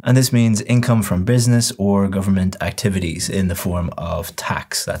revenue, and this means income from business or government activities in the form of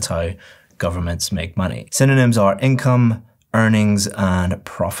tax. That's how governments make money. Synonyms are income, earnings, and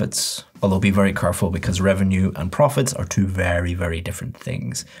profits. Although be very careful because revenue and profits are two very, very different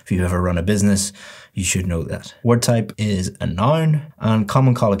things. If you ever run a business, you should know that. Word type is a noun, and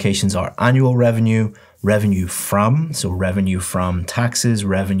common collocations are annual revenue, revenue from, so revenue from taxes,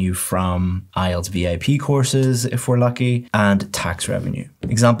 revenue from IELTS VIP courses if we're lucky, and tax revenue.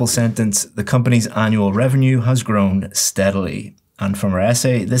 Example sentence, the company's annual revenue has grown steadily. And from our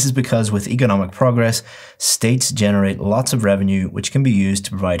essay, this is because with economic progress, states generate lots of revenue which can be used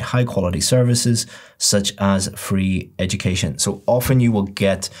to provide high quality services such as free education. So often you will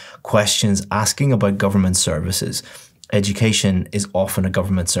get questions asking about government services. Education is often a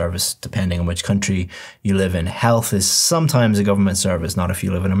government service, depending on which country you live in. Health is sometimes a government service, not if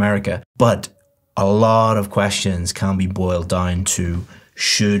you live in America. But a lot of questions can be boiled down to,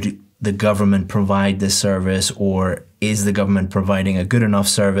 should the government provide this service, or is the government providing a good enough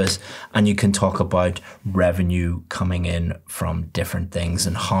service? And you can talk about revenue coming in from different things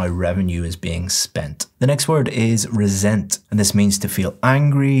and how revenue is being spent. The next word is resent, and this means to feel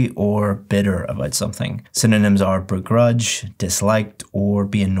angry or bitter about something. Synonyms are begrudge, disliked, or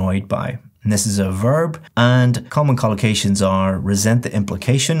be annoyed by. And this is a verb, and common collocations are resent the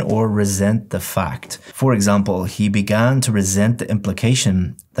implication or resent the fact. For example, he began to resent the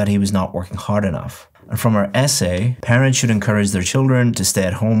implication that he was not working hard enough. And from our essay, parents should encourage their children to stay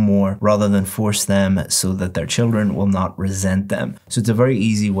at home more rather than force them so that their children will not resent them. So it's a very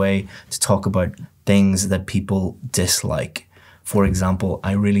easy way to talk about things that people dislike. For example,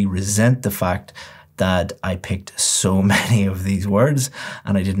 I really resent the fact that I picked so many of these words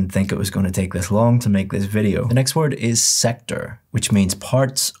and I didn't think it was going to take this long to make this video. The next word is sector, which means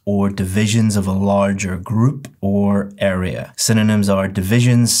parts or divisions of a larger group or area. Synonyms are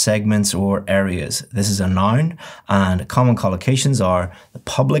divisions, segments, or areas. This is a noun, and common collocations are the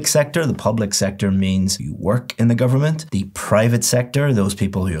public sector. The public sector means you work in the government. The private sector, those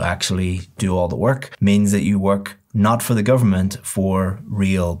people who actually do all the work, means that you work not for the government, for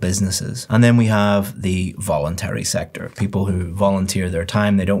real businesses. And then we have the voluntary sector, people who volunteer their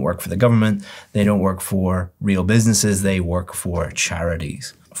time. They don't work for the government, they don't work for real businesses, they work for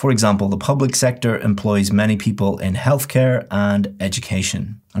charities. For example, the public sector employs many people in healthcare and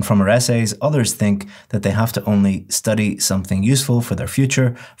education. And from our essays, others think that they have to only study something useful for their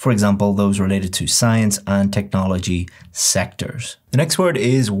future, for example, those related to science and technology sectors. The next word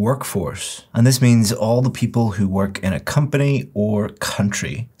is workforce, and this means all the people who work in a company or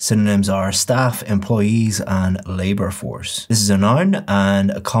country. Synonyms are staff, employees, and labor force. This is a noun,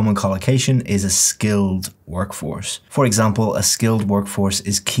 and a common collocation is a skilled workforce. For example, a skilled workforce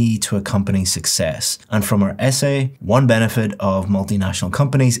is key to a company's success. And from our essay, one benefit of multinational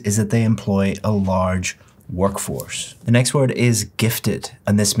companies is that they employ a large workforce. The next word is gifted,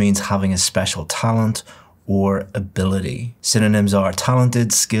 and this means having a special talent or ability. Synonyms are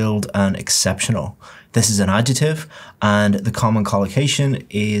talented, skilled, and exceptional. This is an adjective, and the common collocation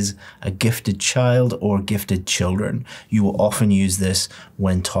is a gifted child or gifted children. You will often use this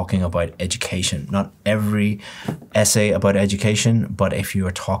when talking about education. Not every essay about education, but if you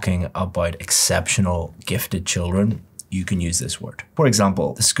are talking about exceptional gifted children, you can use this word. For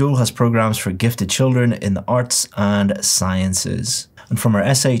example, the school has programs for gifted children in the arts and sciences. And from our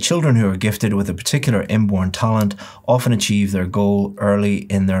essay, children who are gifted with a particular inborn talent often achieve their goal early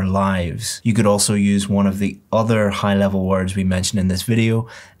in their lives. You could also use one of the other high-level words we mentioned in this video,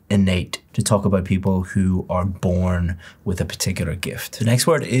 innate, to talk about people who are born with a particular gift. The next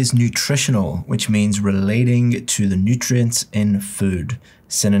word is nutritional, which means relating to the nutrients in food.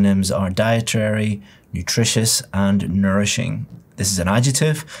 Synonyms are dietary, nutritious, and nourishing. This is an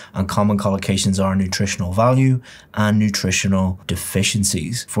adjective, and common collocations are nutritional value and nutritional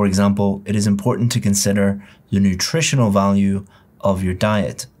deficiencies. For example, it is important to consider the nutritional value of your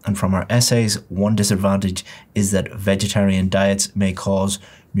diet. And from our essays, one disadvantage is that vegetarian diets may cause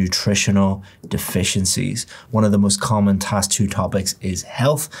nutritional deficiencies. One of the most common Task 2 topics is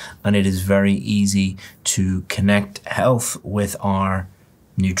health, and it is very easy to connect health with our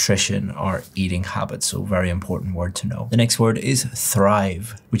nutrition or eating habits, so very important word to know. The next word is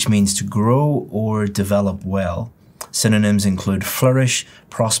thrive, which means to grow or develop well. Synonyms include flourish,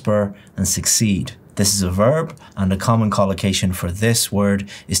 prosper, and succeed. This is a verb, and a common collocation for this word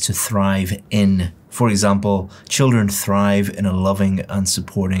is to thrive in. For example, children thrive in a loving and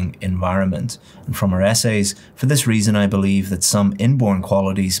supporting environment. And from our essays, for this reason, I believe that some inborn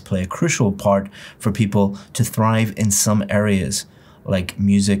qualities play a crucial part for people to thrive in some areas, like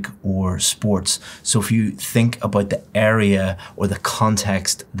music or sports. So if you think about the area or the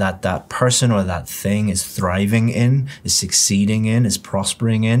context that that person or that thing is thriving in, is succeeding in, is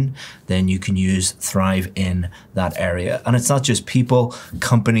prospering in, then you can use thrive in that area. And it's not just people,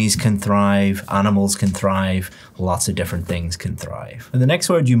 companies can thrive, animals can thrive, lots of different things can thrive. And the next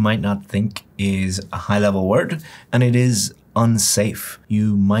word you might not think is a high-level word, and it is unsafe.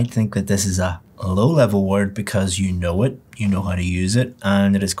 You might think that this is a low-level word because you know it, you know how to use it,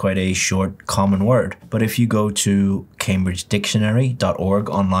 and it is quite a short, common word. But if you go to cambridgedictionary.org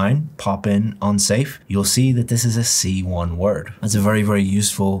online, pop in unsafe, you'll see that this is a C1 word. That's a very, very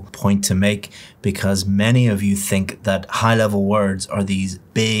useful point to make because many of you think that high-level words are these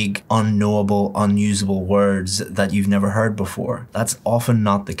big, unknowable, unusable words that you've never heard before. That's often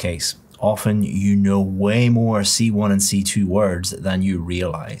not the case. Often you know way more C1 and C2 words than you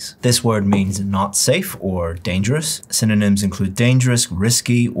realize. This word means not safe or dangerous. Synonyms include dangerous,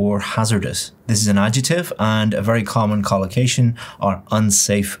 risky, or hazardous. This is an adjective, and a very common collocation are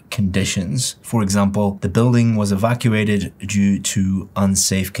unsafe conditions. For example, the building was evacuated due to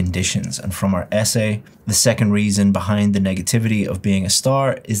unsafe conditions. And from our essay, the second reason behind the negativity of being a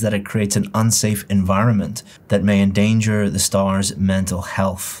star is that it creates an unsafe environment that may endanger the star's mental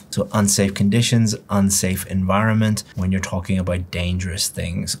health. So unsafe conditions, unsafe environment, when you're talking about dangerous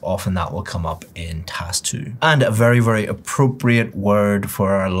things, often that will come up in Task 2. And a very, very appropriate word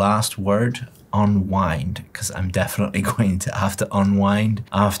for our last word, unwind, because I'm definitely going to have to unwind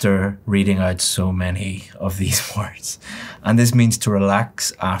after reading out so many of these words. And this means to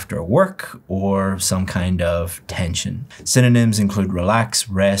relax after work or some kind of tension. Synonyms include relax,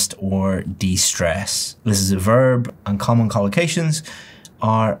 rest, or de-stress. This is a verb, and common collocations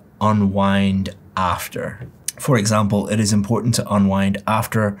are unwind after. For example, it is important to unwind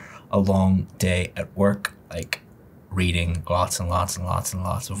after a long day at work, like reading lots and lots and lots and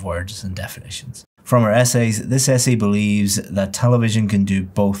lots of words and definitions. From our essays, this essay believes that television can do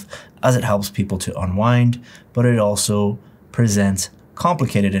both, as it helps people to unwind, but it also presents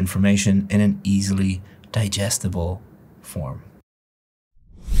complicated information in an easily digestible form.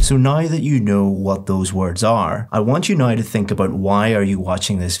 So now that you know what those words are, I want you now to think about why are you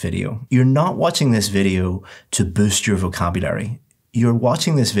watching this video? You're not watching this video to boost your vocabulary. You're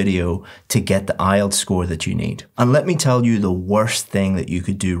watching this video to get the IELTS score that you need. And let me tell you the worst thing that you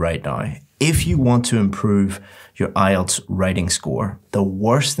could do right now. If you want to improve your IELTS writing score, the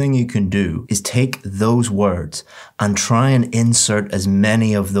worst thing you can do is take those words and try and insert as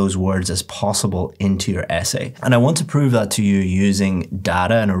many of those words as possible into your essay. And I want to prove that to you using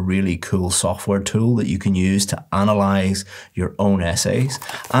data and a really cool software tool that you can use to analyze your own essays.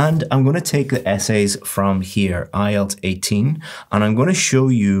 And I'm going to take the essays from here, IELTS 18, and I'm going to show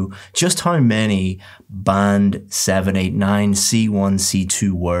you just how many band 7, 8, 9, C1,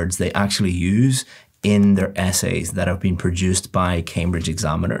 C2 words they actually use in their essays that have been produced by Cambridge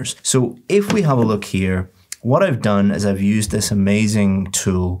examiners. So if we have a look here What I've done is I've used this amazing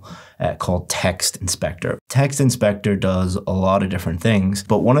tool called Text Inspector. Text Inspector does a lot of different things,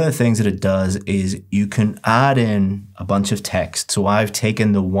 but one of the things that it does is you can add in a bunch of text. So I've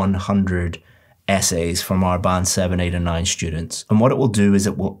taken the 100 essays from our band 7, 8, and 9 students. And what it will do is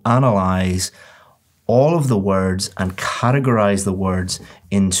it will analyze all of the words and categorize the words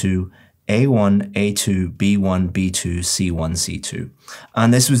into A1, A2, B1, B2, C1, C2.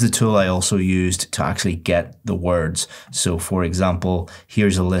 And this was the tool I also used to actually get the words. So for example,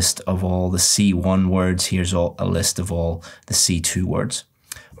 here's a list of all the C1 words. Here's a list of all the C2 words.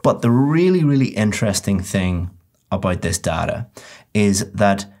 But the really, really interesting thing about this data is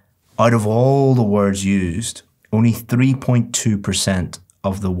that out of all the words used, only 3.2%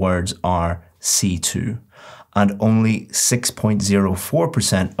 of the words are C2. And only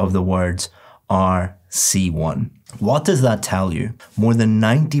 6.04% of the words are C1. What does that tell you? More than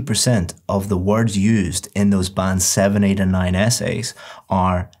 90% of the words used in those band 7, 8, and 9 essays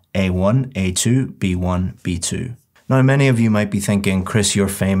are A1, A2, B1, B2. Now, many of you might be thinking, Chris, you're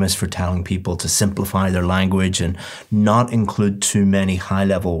famous for telling people to simplify their language and not include too many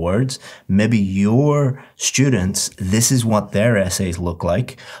high-level words. Maybe your students, this is what their essays look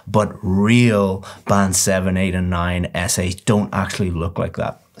like, but real band 7, 8, and 9 essays don't actually look like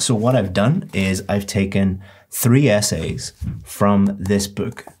that. So what I've done is I've taken 3 essays from this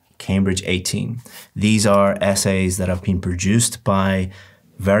book, Cambridge 18. These are essays that have been produced by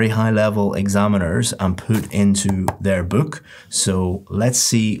very high-level examiners and put into their book. So let's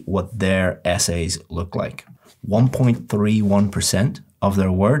see what their essays look like. 1.31% of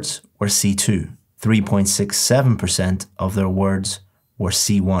their words were C2. 3.67% of their words were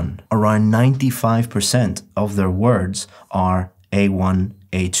C1. Around 95% of their words are A1,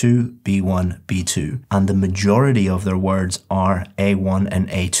 A2, B1, B2. And the majority of their words are A1 and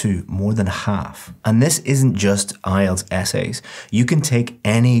A2, more than half. And this isn't just IELTS essays. You can take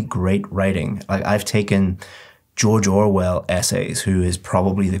any great writing. Like I've taken George Orwell essays, who is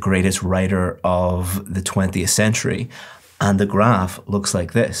probably the greatest writer of the 20th century. And the graph looks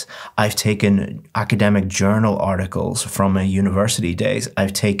like this. I've taken academic journal articles from my university days.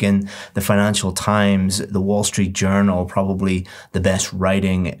 I've taken the Financial Times, the Wall Street Journal, probably the best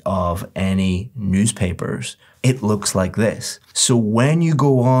writing of any newspapers. It looks like this. So when you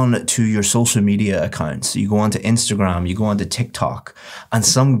go on to your social media accounts, you go onto Instagram, you go onto TikTok, and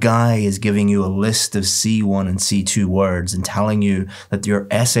some guy is giving you a list of C1 and C2 words and telling you that your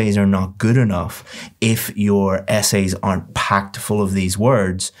essays are not good enough if your essays aren't packed full of these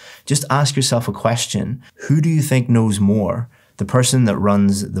words, just ask yourself a question. Who do you think knows more? The person that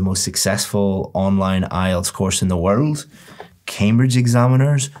runs the most successful online IELTS course in the world? Cambridge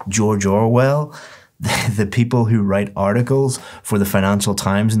examiners? George Orwell? The people who write articles for the Financial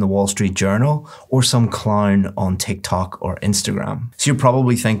Times and the Wall Street Journal, or some clown on TikTok or Instagram? So you're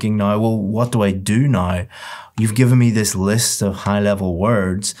probably thinking now, well, what do I do now? You've given me this list of high-level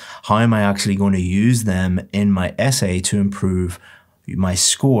words. How am I actually going to use them in my essay to improve my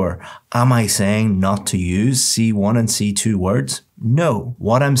score? Am I saying not to use C1 and C2 words? No.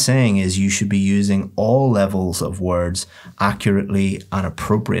 What I'm saying is you should be using all levels of words accurately and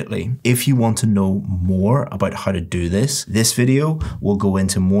appropriately. If you want to know more about how to do this, this video will go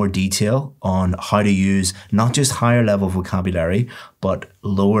into more detail on how to use not just higher level vocabulary, but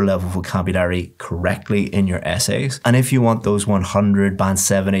lower level vocabulary correctly in your essays. And if you want those 100 band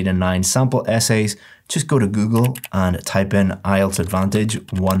 7, 8, and 9 sample essays, just go to Google and type in IELTS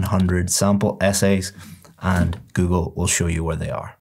Advantage 100 sample essays, and Google will show you where they are.